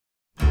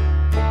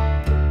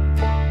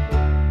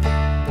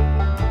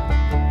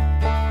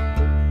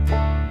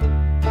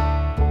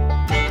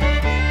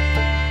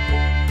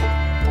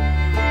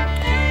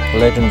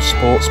Legend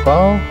Sports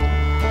Bar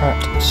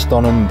at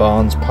Stonham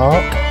Barnes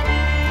Park.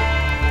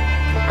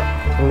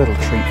 A little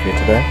treat for you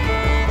today.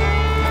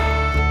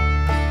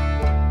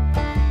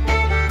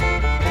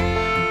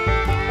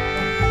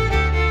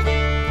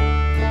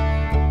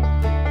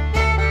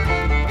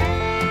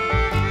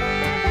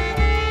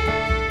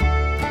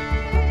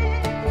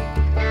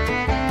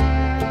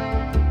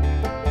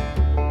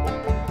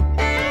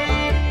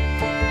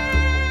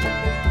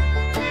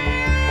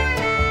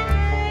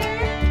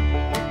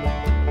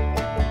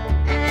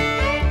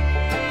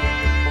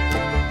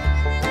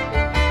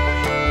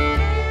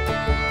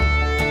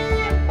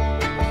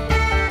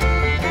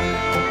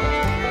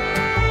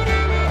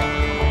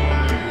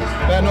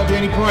 Better not be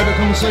any private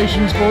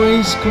conversations,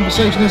 boys.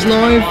 Conversation is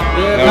live.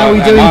 Yeah, how are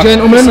we doing,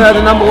 gentlemen? The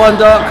 #1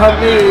 dart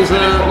company is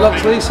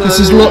LOXLEY. So this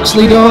is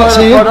LOXLEY Darts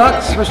here.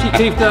 Products, especially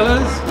Keith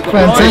Dellers.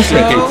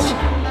 Fantastic.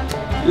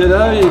 You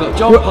know, you've got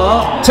John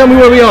Park. Tell me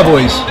where we are,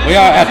 boys. We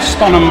are at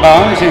Stonham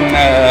Barnes in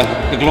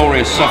the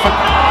glorious Suffolk.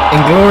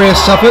 In glorious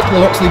Suffolk, the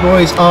LOXLEY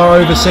boys are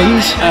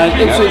overseas. And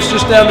Ipswich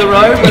just down the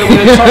road, where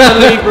we're top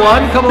of League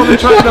One. Come on the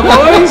track, the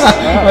boys.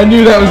 I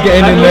knew that was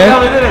getting in there.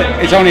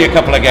 It's only a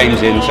couple of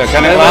games in, so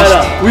can it last?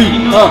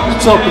 We are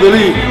top of the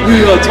league.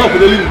 We are top of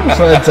the league.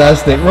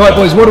 Fantastic. Right,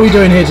 boys, what are we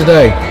doing here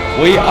today?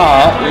 We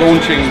are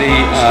launching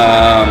the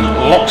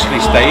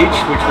LOXLEY stage,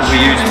 which will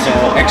be used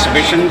for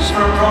exhibitions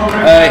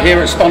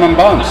here at Stonham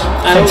Barnes.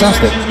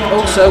 Fantastic.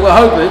 Also, we're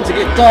hoping to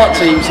get dart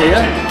teams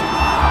here.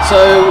 So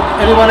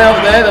anyone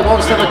out there that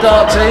wants to have a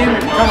dart team,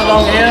 come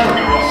along here.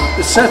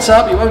 The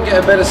setup, you won't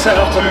get a better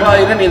setup to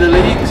play in any of the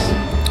leagues.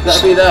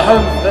 That'll be their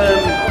home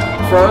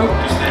throw.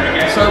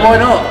 So why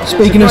not?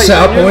 Speaking of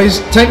setup,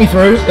 boys, take me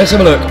through. Let's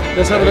have a look.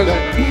 Let's have a look.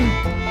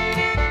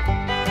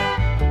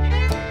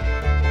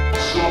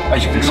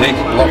 As you can see,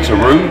 lots of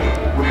room.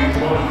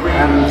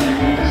 And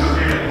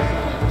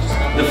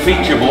the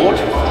feature board.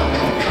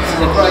 This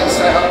is a great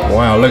setup.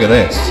 Wow, look at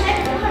this.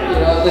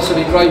 This will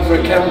be great for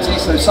a county,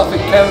 so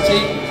Suffolk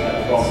County.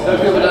 How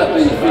good would that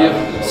be for your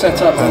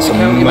setup and the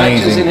county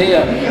matches in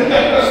here?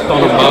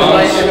 Stonham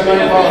Barnes.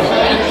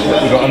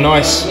 We've got a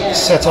nice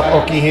setup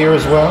hockey here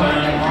as well.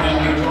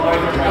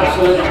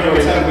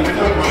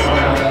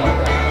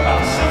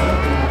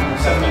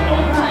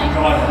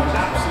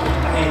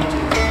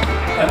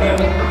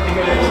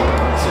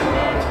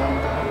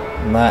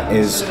 And that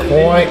is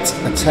quite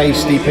a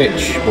tasty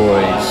pitch,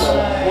 boys.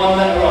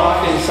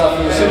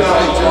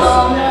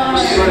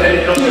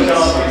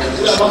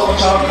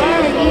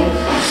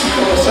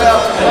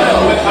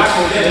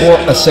 What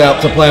a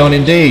setup to play on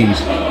indeed.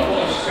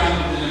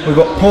 We've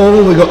got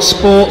Paul, we've got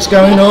sports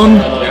going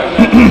on.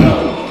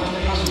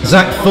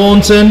 Zach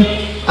Thornton,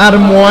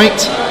 Adam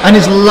White, and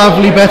his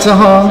lovely better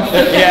half.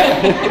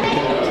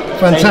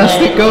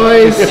 Fantastic,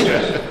 guys.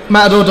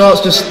 Matador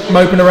Darts just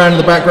moping around in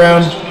the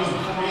background.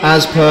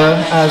 As per.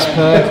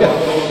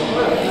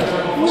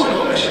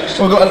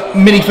 We've got a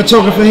mini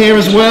photographer here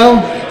as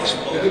well.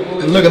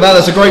 Look at that,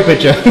 that's a great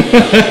picture.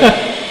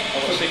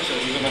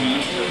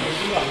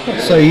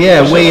 So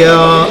yeah, we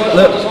are,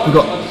 look, we've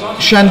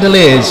got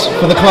chandeliers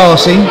for the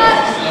classy.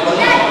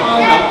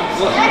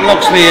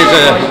 LOXLEY is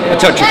a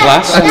touch of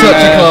class. A touch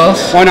of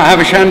class. Why not have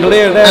a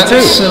chandelier there too?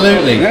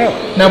 Absolutely. Yeah.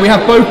 Now we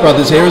have both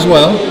brothers here as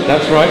well.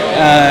 That's right.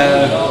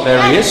 There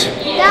he is.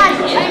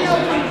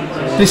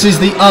 This is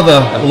the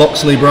other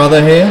LOXLEY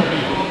brother here.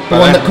 The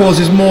one that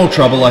causes more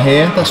trouble, I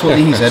hear. That's what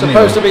he said.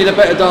 Supposed to be the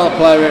better dart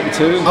player out of the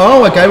two.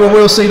 Oh, okay. Well,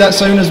 we'll see that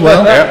soon as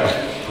well.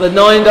 The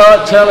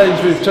 9-dart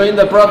challenge between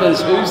the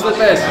brothers. Who's the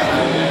best?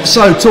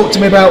 So, talk to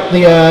me about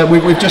the.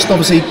 We've just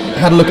obviously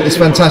had a look at this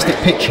fantastic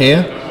pitch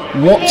here.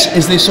 What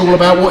is this all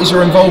about? What is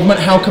your involvement?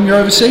 How come you're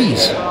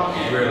overseas?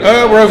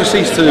 We're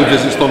overseas to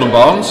visit Stonham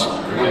Barnes.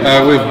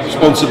 We've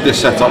sponsored this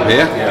setup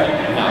here.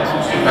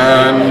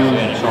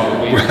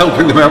 We're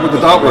helping them out with the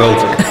dart world.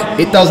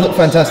 It does look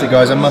fantastic,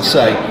 guys, I must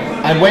say.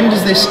 And when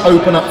does this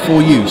open up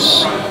for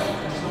use?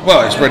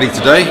 Well, it's ready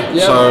today,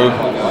 so...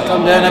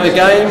 Come down, have a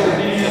game.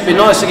 It'd be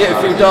nice to get a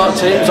few dart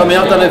teams. I mean,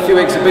 I've done a few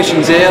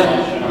exhibitions here,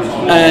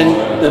 and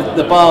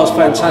the bar's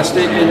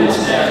fantastic, and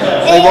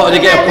they wanted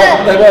to get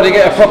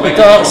a proper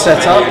dart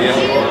set up,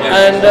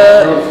 and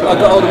I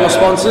got hold of my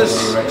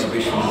sponsors,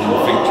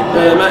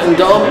 Matt and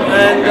Dom,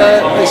 and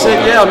they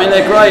said, yeah, I mean,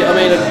 they're great. I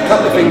mean, a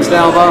couple of things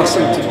now I've asked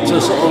them to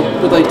sort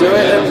of, would they do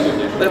it?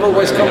 And they've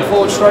always come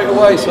forward straight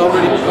away, so I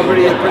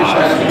really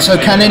appreciate it. So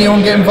can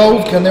anyone get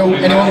involved? Can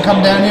anyone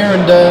come down here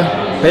and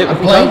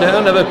play? Come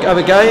down, have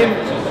a game,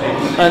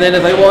 and then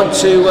if they want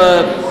to,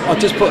 I'll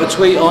just put a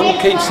tweet on,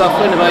 keep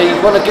suffering. If they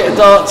want to get a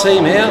dart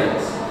team here,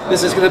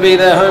 this is going to be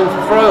their home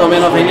throw. I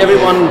mean, I think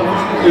everyone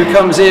who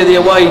comes here, the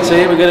away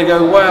team, are going to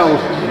go, wow.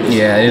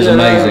 Yeah, it is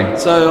amazing.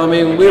 So, I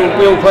mean, we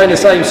all play in the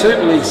same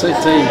Super League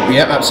team.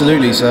 Yeah,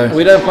 absolutely. So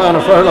we don't play on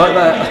a throw like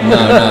that.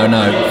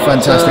 No.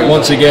 Fantastic.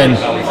 Once again,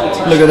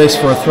 look at this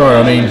for a throw.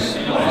 I mean,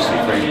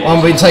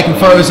 I'm being taken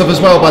photos of as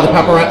well by the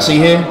paparazzi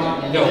here.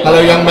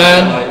 Hello, young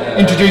man.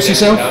 Introduce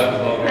yourself.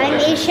 I'm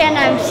Ishan.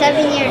 I'm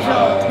 7 years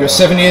old. You're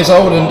 7 years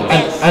old,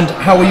 and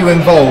how are you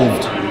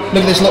involved?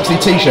 Look at this LOXLEY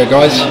t-shirt,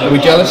 guys. Are we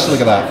jealous? Look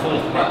at that.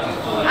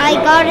 I I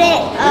got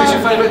it. Who's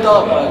your favourite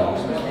dart player?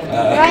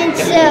 Ryan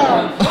Sill.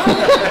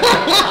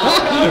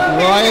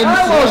 Ryan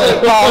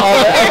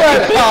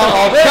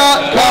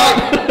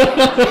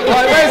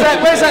Right,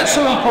 where's that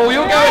swimming pool?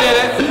 You're going in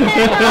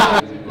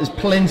it. There's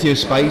plenty of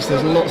space.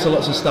 There's lots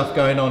of stuff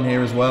going on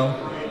here as well.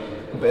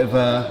 A bit of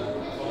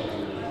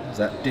is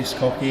that disc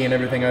hockey and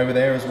everything over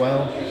there as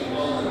well.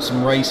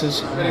 Some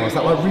racers. Oh, is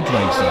that like Ridge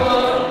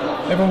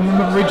Racer? Everyone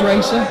remember Ridge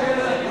Racer?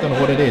 Don't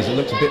know what it is. It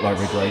looks a bit like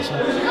Ridge Racer.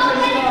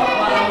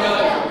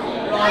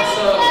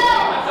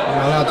 Am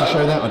I allowed to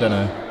show that? I don't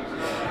know.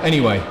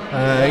 Anyway,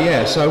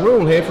 yeah, so we're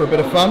all here for a bit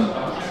of fun.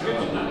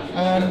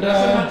 And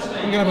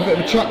we're going to have a bit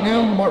of a chuck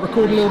now. I might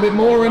record a little bit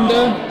more and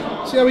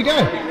see how we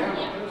go.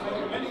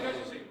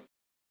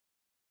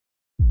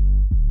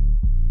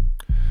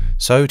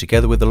 So,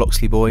 together with the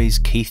LOXLEY boys,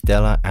 Keith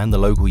Della and the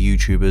local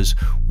YouTubers,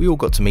 we all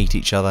got to meet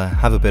each other,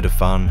 have a bit of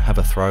fun, have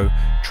a throw,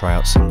 try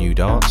out some new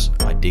darts.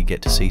 I did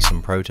get to see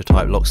some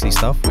prototype LOXLEY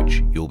stuff,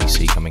 which you'll be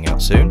see coming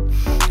out soon,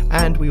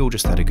 and we all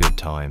just had a good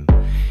time.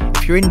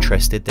 If you're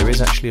interested, there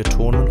is actually a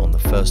tournament on the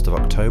 1st of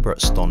October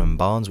at Thornton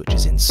Darts, which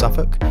is in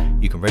Suffolk.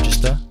 You can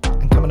register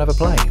and come and have a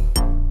play.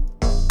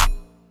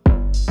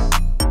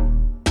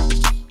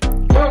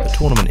 The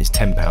tournament is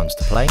 £10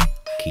 to play.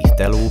 Keith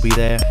Della will be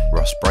there,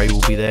 Russ Bray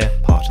will be there,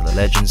 part of the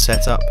Legends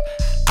setup,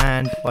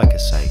 and like I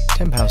say,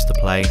 £10 to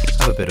play,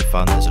 have a bit of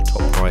fun. There's a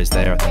top prize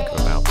there, I think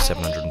of about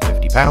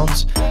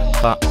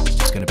 £750, but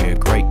it's going to be a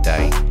great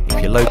day.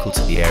 If you're local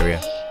to the area,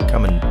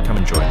 come and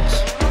join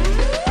us.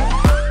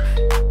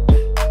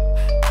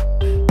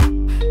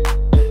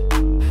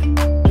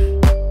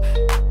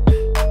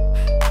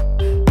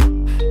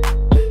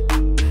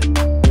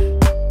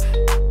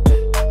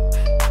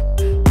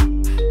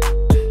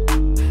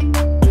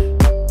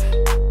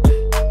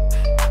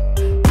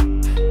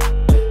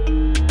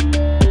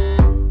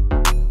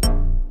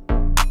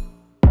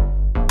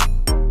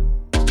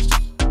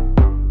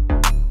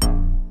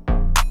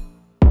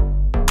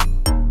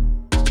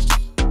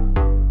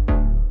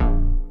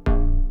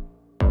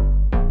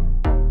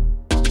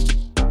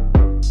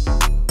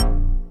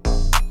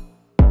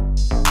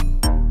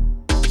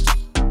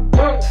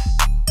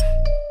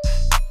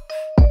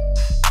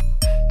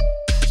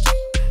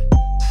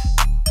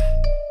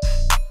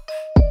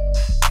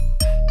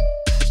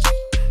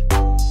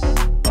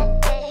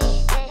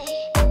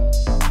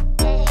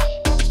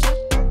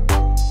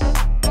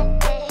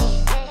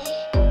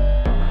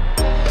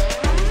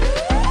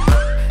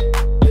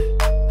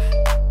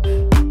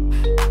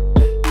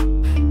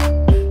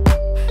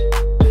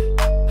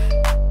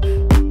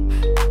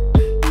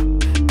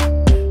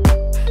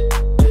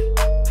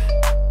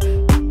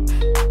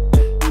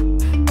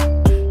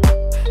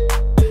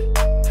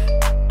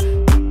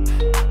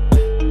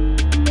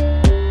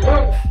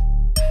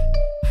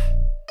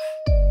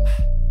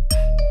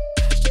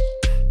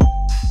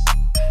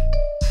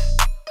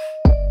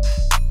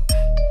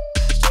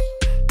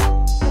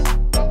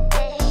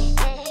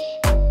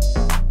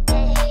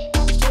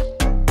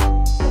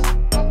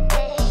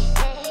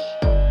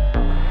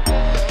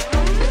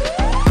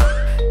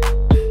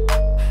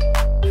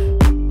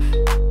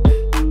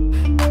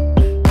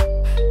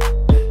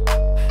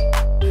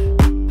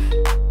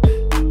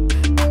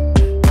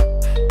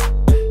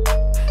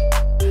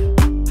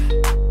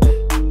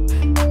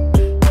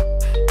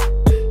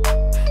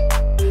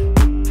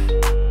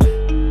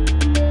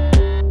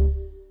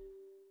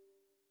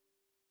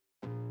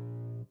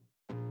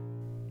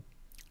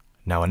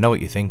 Now I know what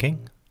you're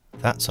thinking,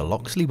 that's a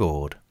LOXLEY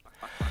board.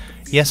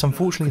 Yes,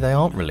 unfortunately they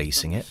aren't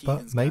releasing it,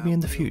 but maybe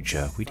in the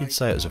future. We did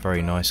say it was a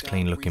very nice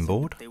clean looking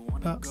board,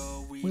 but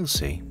we'll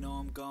see.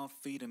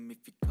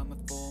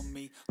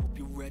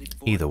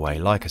 Either way,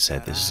 like I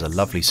said, this is a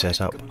lovely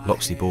setup,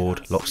 LOXLEY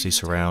board, LOXLEY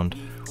surround,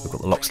 we've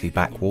got the LOXLEY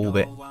back wall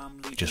bit,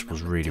 it just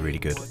was really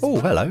good. Oh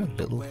hello,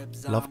 little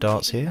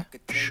LoveDarts here,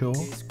 sure,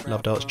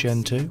 LoveDarts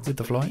Gen 2 with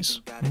the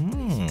flights.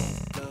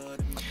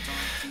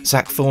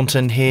 Zach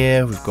Thornton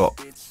here, we've got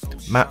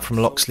Matt from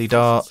LOXLEY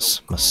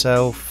Darts,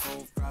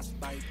 myself,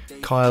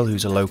 Kyle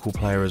who's a local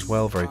player as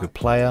well, very good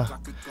player.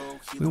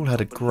 We all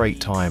had a great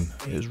time,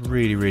 it was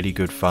really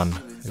good fun.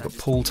 We've got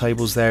pool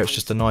tables there, it's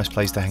just a nice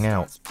place to hang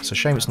out. It's a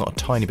shame it's not a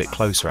tiny bit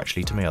closer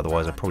actually to me,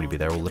 otherwise I'd probably be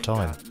there all the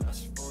time.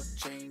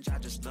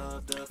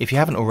 If you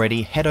haven't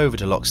already, head over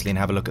to LOXLEY and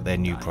have a look at their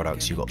new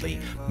products. You've got the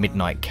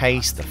midnight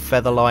case, the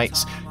feather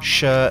lights,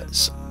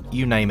 shirts,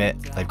 you name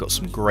it, they've got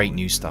some great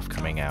new stuff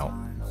coming out.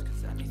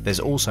 There's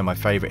also my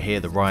favourite here,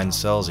 the Ryan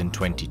cells in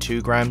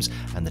 22 grams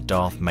and the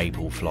Darth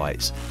Maple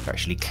flights. They're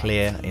actually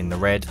clear in the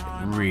red,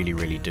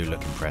 really do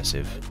look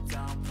impressive.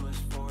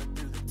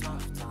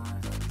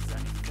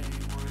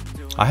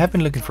 I have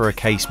been looking for a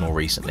case more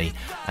recently,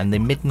 and the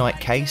midnight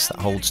case that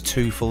holds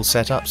 2 full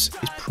setups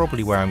is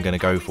probably where I'm going to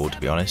go for, to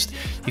be honest.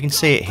 You can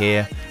see it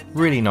here,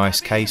 really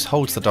nice case,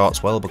 holds the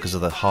darts well because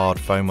of the hard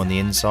foam on the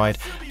inside,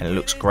 and it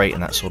looks great in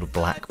that sort of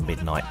black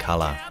midnight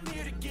colour.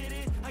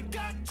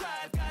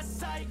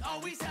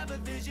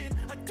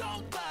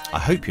 I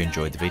hope you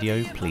enjoyed the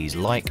video. Please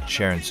like,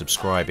 share and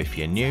subscribe if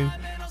you're new,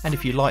 and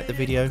if you like the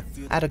video,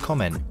 add a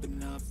comment.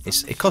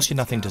 It costs you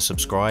nothing to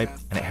subscribe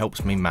and it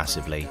helps me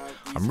massively.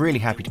 I'm really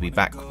happy to be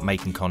back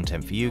making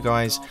content for you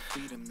guys,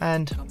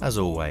 and as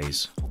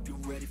always,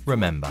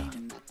 remember,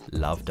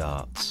 love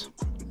darts.